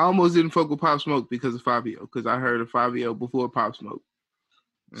 I almost didn't fuck with Pop Smoke because of 5-0 because I heard of 5-0 before Pop Smoke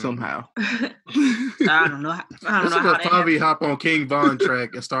somehow. I don't know. I don't know Listen how to that Favi happened. hop on King Von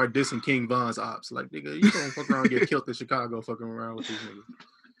track and start dissing King Von's ops. Like, nigga, you gonna fuck around and get killed in Chicago fucking around with these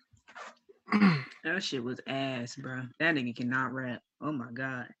niggas. That shit was ass, bro. That nigga cannot rap. Oh my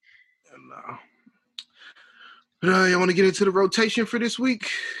God. No. Y'all want to get into the rotation for this week?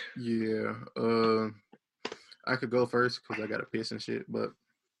 Yeah. I could go first because I got to piss and shit, but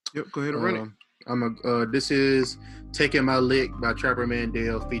Yep, go ahead and run it. This is Taking My Lick by Trapper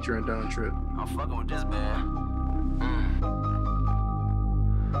Mandale featuring Don Trip. I'm fucking with this man.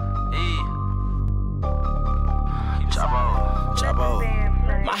 Choppo.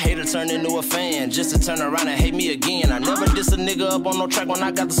 My hater turned into a fan just to turn around and hate me again. I never diss a nigga up on no track when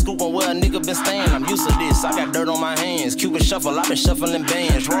I got the scoop on where a nigga been staying. I'm used to this, I got dirt on my hands. Cuban shuffle, I been shuffling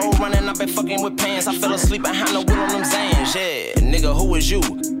bands. Roll running, I been fucking with pants. I fell asleep behind the wheel on them Zans. Yeah, nigga, who is you?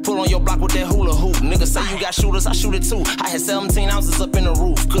 Pull on your block with that hula hoop. Nigga say you got shooters, I shoot it too. I had 17 ounces up in the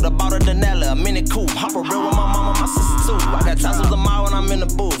roof. Could've bought a Danella, a mini coupe. Hop a real with my mama, my sister too. I got tassels a mile when I'm in the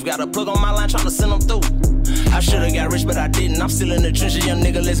booth. Got a plug on my line tryna send them through. I should've got rich, but I didn't. I'm still in the trenches, young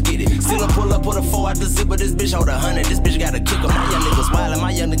nigga, let's get it. Still a pull up, put a 4 out the zipper. This bitch hold 100. This bitch got a kicker. My young niggas wildin',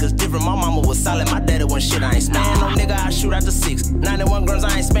 my young niggas different. My mama was solid, my daddy wasn't shit. I ain't sparing no nigga, I shoot out the 6. 91 grams,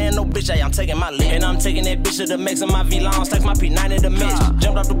 I ain't sparing no bitch. I'm taking my lick. And I'm taking that bitch to the max and my V-long. Stacks my P90 to match.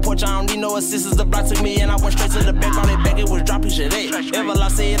 Jumped off the porch, I don't need no assistance. The block took me and I went straight to the back. On that back, it was dropping shit. Ever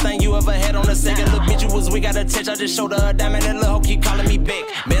lost everything you ever had on the second? Look, bitch, you was weak, got a touch. I just showed her a diamond. That little hoe keep calling me back.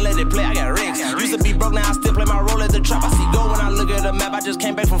 Man, let it play, I got rings. Used to be broke, now I still play my role at the trap. I see go when I look at the map. I just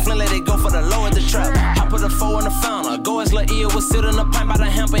came back from Flint, let it go for the low at the trap. I put a 4 in the fountain. Go as Lil Ea was sitting in the pint by the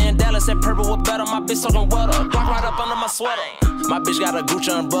hamper in Dallas. That purple was better. My bitch soaking water. Block right up under my sweater. My bitch got a Gucci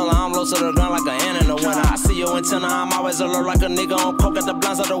umbrella. I'm low to the ground like an ant in the winter. I see your antenna. I'm always alert like a nigga on coke at the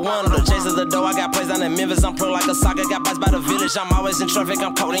blinds of the window. The chase of the dough. I got plays down in Memphis. I'm plugged like a socket. Got bites by the village. I'm always in traffic.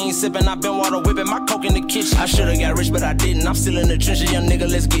 I'm codeine sipping. I've been water whipping. My coke in the kitchen. I should've got rich, but I didn't. I'm still in the trenches, young nigga.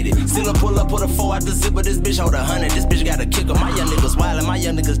 Let's get it. Still a pull up, put a 4 out the zipper. This bitch hold 100. This bitch got a kicker. My young niggas wildin'. My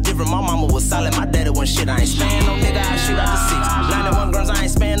young niggas different. My mama was solid. My daddy wasn't shit. I ain't sparing no nigga. I shoot out the 6. 91 grams. I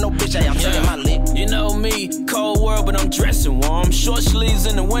ain't sparing no bitch. I'm taking my lick. You know me, cold world, but I'm dressing warm. Short sleeves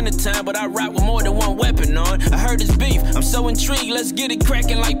in the wintertime, but I rock with more than one weapon on. I heard it's beef, I'm so intrigued, let's get it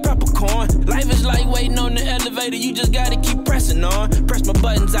cracking like peppercorn. Life is like waiting on the elevator, you just gotta keep pressing on. Press my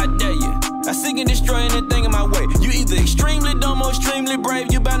buttons, I dare you. I seek and destroy anything in my way. You either extremely dumb or extremely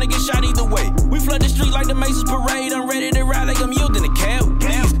brave, you bound to get shot either way. We flood the street like the Macy's parade, I'm ready to ride like I'm yielding a cab.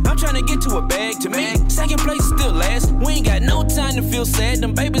 Please, I'm trying to get to a bag. To me, second place is still last. We ain't got no time to feel sad.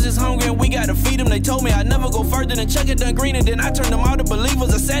 Them babies is hungry and we gotta feed them. They told me I'd never go further than Chuck it done green, and then I turned them all to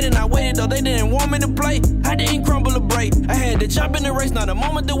believers. I sat and I waited though they didn't want me to play. I didn't crumble or break. I had to jump in the race, not a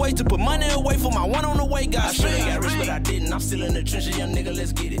moment to wait to put money away for my one on the way. God, I should've got rich, but I didn't. I'm still in the trenches, young nigga,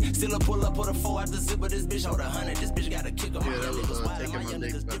 let's get it. Still a pull up, put a 4 out the zipper. This bitch hold 100. This bitch got a kicker. My young niggas wild, my young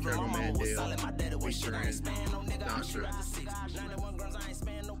niggas different. My mama was solid, my daddy was shit. I ain't sparing no nigga. I shoot out the 6. 91 grams, I ain't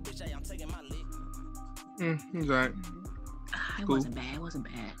sparing no bitch. I'm taking my lick. He's alright. It wasn't bad. It wasn't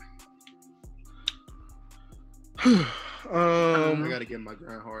bad. I gotta get my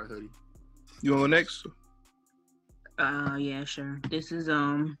Grind Hard hoodie. You want to go next? Yeah, sure. This is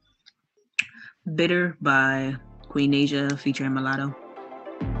Bitter by Queen Asia featuring Mulatto.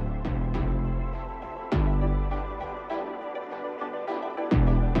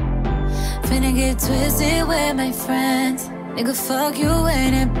 Finna get twisted with my friends. Nigga, fuck you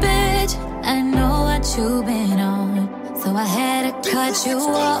and that bitch. I know what you been on, so I had to cut you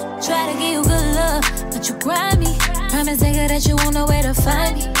off. Try to give you good love, but you grind me. Promise nigga that you won't know where to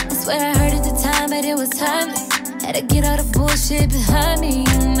find me. I swear I heard at the time, but it was timely. Had to get all the bullshit behind me,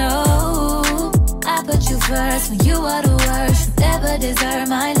 you know. I put you first when you are the worst. You never deserve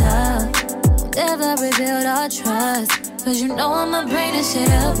my love. Will never rebuild our trust. Cause you know I'ma bring this shit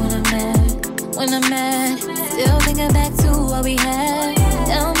up when I'm mad. When I'm mad, still thinking back to what we had.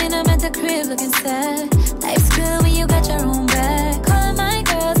 Don't mean I'm at the crib looking sad. Life's good when you got your own bag. Calling my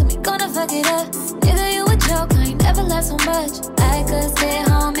girls and we gonna fuck it up. Nigga, you a joke, I ain't never laughed so much. I could stay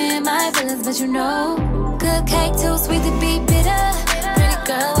home in my feelings, but you know, good cake too sweet to be bitter. Pretty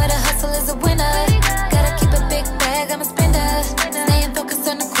girl with a hustle is a winner. Gotta keep a big bag, I'm a spender. Staying focused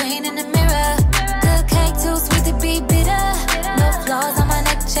on the queen in the mirror. Good cake too sweet to be bitter. No flaws on my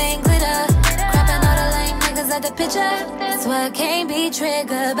neck chain glitter. At the picture, so I can't be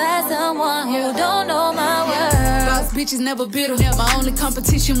triggered by someone who don't know my words. Boss bitches never bitter. My only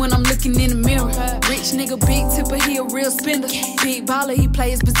competition when I'm looking in the mirror. Rich nigga, big tipper, he a real spender. Big baller, he play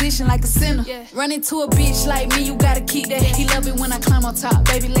his position like a center. Run into a bitch like me, you gotta keep that. He love it when I climb on top,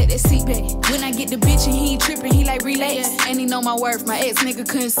 baby, let that seat back. When I get the bitch and he ain't tripping, he like relax. And he know my worth, my ex nigga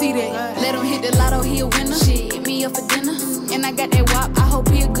couldn't see that. Let him hit the lotto, he a winner. Shit, hit me up for dinner. And I got that wop, I hope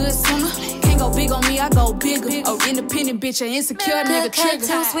he a good swimmer. Can't go big on me, I go bigger. Oh, independent bitch, an insecure nigga trigger.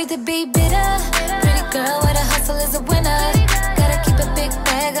 Too sweet to be bitter. Pretty girl with a hustle is a winner. Gotta keep a big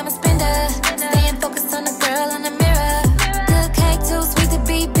bag, I'm a spender. Staying focused on the girl in the mirror. Good cake, too sweet to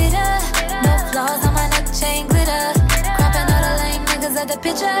be bitter. No flaws on my neck chain glitter. Cropping all the lame niggas at the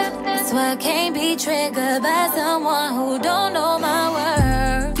picture. So I can't be triggered by someone who don't know my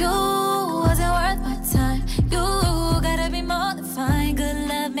worth. You wasn't worth my time. You gotta be more than fine. Good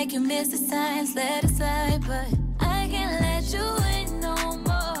love make you miss the signs. Let it slide, but I can't let you in no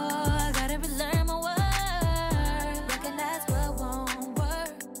more. Gotta relearn my word. Recognize what won't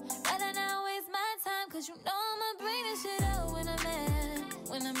work. Rather not waste my time, cause you know I'ma bring this shit up when I'm mad.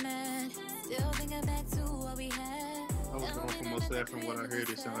 When I'm mad, still thinking back to what we had. I was going for most of that. From what I heard,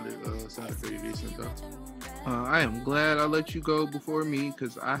 it sounded pretty decent though. I am glad I let you go before me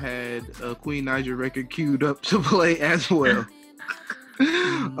because I had a Queen Naija record queued up to play as well.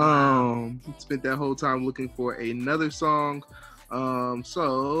 Spent that whole time looking for another song.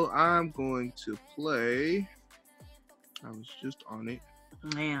 So I'm going to play. I was just on it.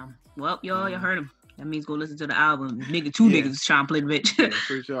 Damn. Well, y'all heard him. That means go listen to the album. Niggas trying to play the bitch. Yeah,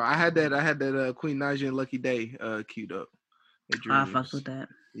 for sure. I had that Queen Naija and Lucky Day queued up. I fucked with that.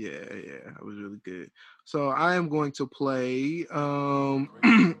 Yeah, it was really good. So I am going to play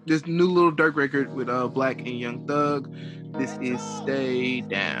this new Lil Durk record with Black and Young Thug. This is Stay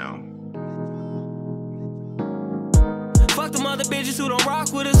Down. Fuck them other bitches who don't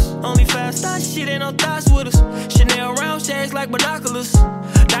rock with us. Only fast thoughts, shit ain't no thoughts with us. Chanel round shades like binoculars.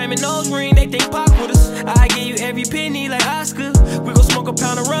 Diamond nose ring, they think pop with us. I give you every penny like Oscar. We gon' smoke a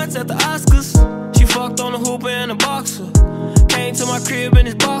pound of runs at the Oscars. She fucked on a hooper and a boxer. Came to my crib in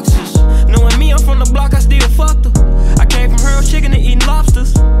his boxers. Knowing me, I'm from the block, I still fucked her. I came from her chicken and eating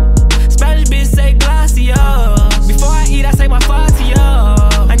lobsters. Spanish bitch say glacios. Before I eat, I say my fascio.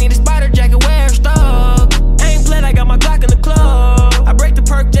 I need a spider jacket, wear stuck. Ain't played, I got my Glock in the club. I break the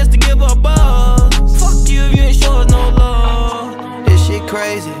perk just to give her a buzz. Fuck you if you ain't show us no love. This shit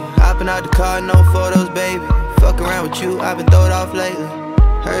crazy. Hopping out the car, no photos, baby. Fuck around with you, I've been throwed off lately.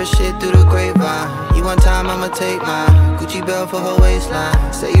 Heard shit through the grapevine. You one time, I'ma take mine. Gucci belt for her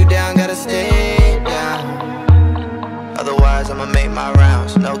waistline. Say you down, gotta stay down. Otherwise, I'ma make my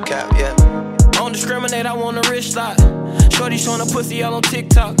rounds. No cap, yeah. Don't discriminate, I want a rich lot. Shorty showing a pussy all on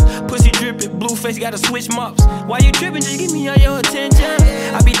TikTok. Pussy dripping, blue face, gotta switch mops. Why you tripping? Just give me all your attention.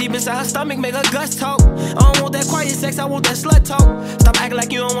 I be deep inside her stomach, make her guts talk. I don't want that quiet sex, I want that slut talk. Stop acting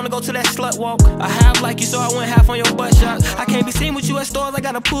like you don't wanna go to that slut walk. I have like you, so I went half on your butt shot. I can't be seen with you at stores, I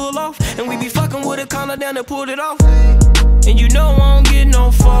gotta pull off. And we be fucking with a counter down and pulled it off. And you know I don't get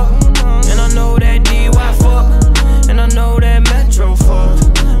no fuck. And I know that DY fuck. And I know that Metro fuck.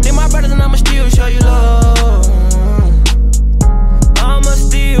 They my brothers and I'ma still show you love. I'ma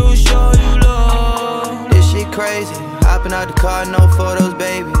still show you love. This shit crazy. Hopping out the car, no photos,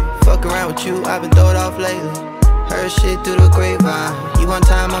 baby. Fuck around with you, I've been throwed off lately. Heard shit through the grapevine. You one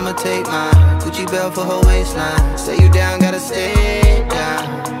time, I'ma take mine. Gucci belt for her waistline. Say you down, gotta stay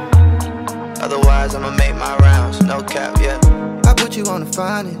down. Otherwise, I'ma make my rounds. No cap, yeah. I put you on the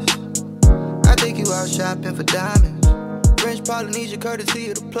finest. I take you out shopping for diamonds. French Polynesia,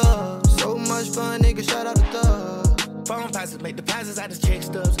 courtesy of the plug. So much fun, nigga, shout out the thug. Phone passes, make deposits, I just check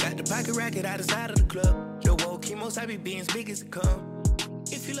stubs. Got the pocket racket out the side of the club. Yo, woke chemos, I be being as big as it come.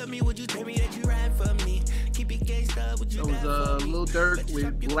 If you love me, would you tell me that you ride for me? Keep it gangsta, would you? That was Lil Durk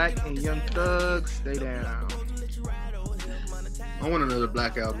with Black and Young Thug. Stay down. I want another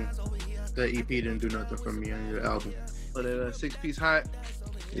Black album. That EP didn't do nothing for me on your album. But a 6-piece hot.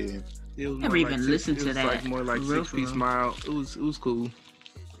 Yeah. It was Never even listened to that. Like more like 6-piece smile. It was cool.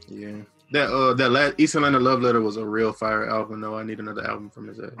 Yeah. That last East Atlanta Love Letter was a real fire album though. I need another album from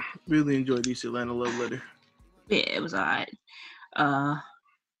his ass. Really enjoyed East Atlanta Love Letter. Yeah, it was alright.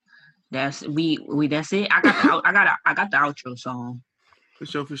 That's it. I got the outro song. For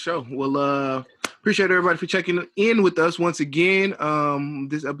sure. Well, appreciate everybody for checking in with us once again.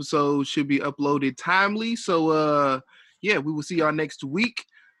 This episode should be uploaded timely. So we will see y'all next week.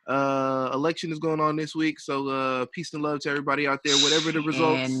 Election is going on this week, so peace and love to everybody out there, whatever the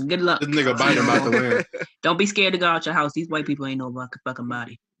results. And good luck. This nigga Biden about to win. Don't be scared to go out your house. These white people ain't know about fucking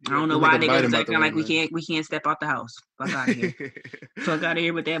body. I don't know why they got acting like we can't step out the house. Fuck out of here. Fuck out of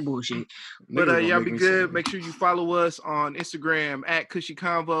here with that bullshit. But y'all be good. Make sure you follow us on Instagram at Cushy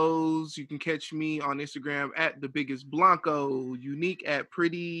Convos. You can catch me on Instagram at The Biggest Blanco, Unique at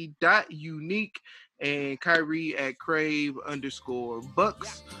Pretty.Unique, and Kyrie at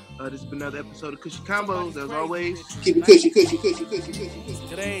Crave_Bucks. This has been another episode of Cushy Combos. As always, keep it cushy. Crazy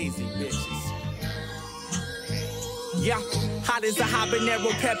bitches. Yeah, hot as a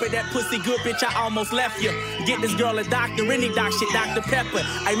habanero pepper. That pussy good, bitch, I almost left you. Get this girl a doctor, any doc shit, Dr. Pepper.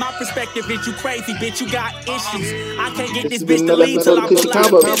 Hey, my perspective, bitch, you crazy, bitch, you got issues. I can't get this bitch to leave till I pull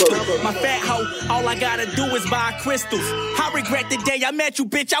out a pistol. My fat hoe, all I gotta do is buy crystals. I regret the day I met you,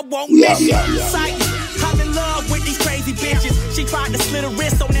 bitch, I won't miss you. I'm in love with these crazy bitches. She tried to slit her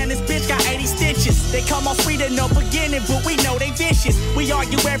wrist on and this bitch got 80 stitches. They come off sweet in the beginning, but we know they vicious. We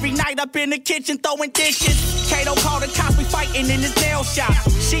argue every night up in the kitchen throwing dishes. Kato called the cops, we fighting in his nail shop.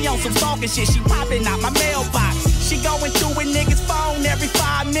 She on some stalking shit, she popping out my mailbox. She going through a nigga's phone every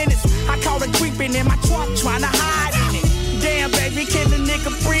 5 minutes. I caught her creeping in my trunk trying to hide in it. Damn, baby, can the nigga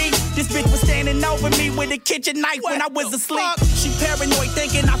breathe? This bitch was standing over me with a kitchen knife when I was asleep. She paranoid,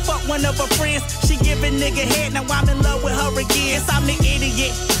 thinking I fucked one of her friends. She giving nigga head, now I'm in love with her again. Yes, I'm the idiot.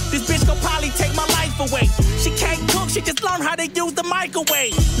 This bitch gon' probably take my life away. She can't cook, she just learned how to use the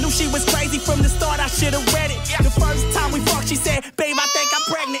microwave. Knew she was crazy from the start, I should've read it. The first time we fucked, she said, babe, I think I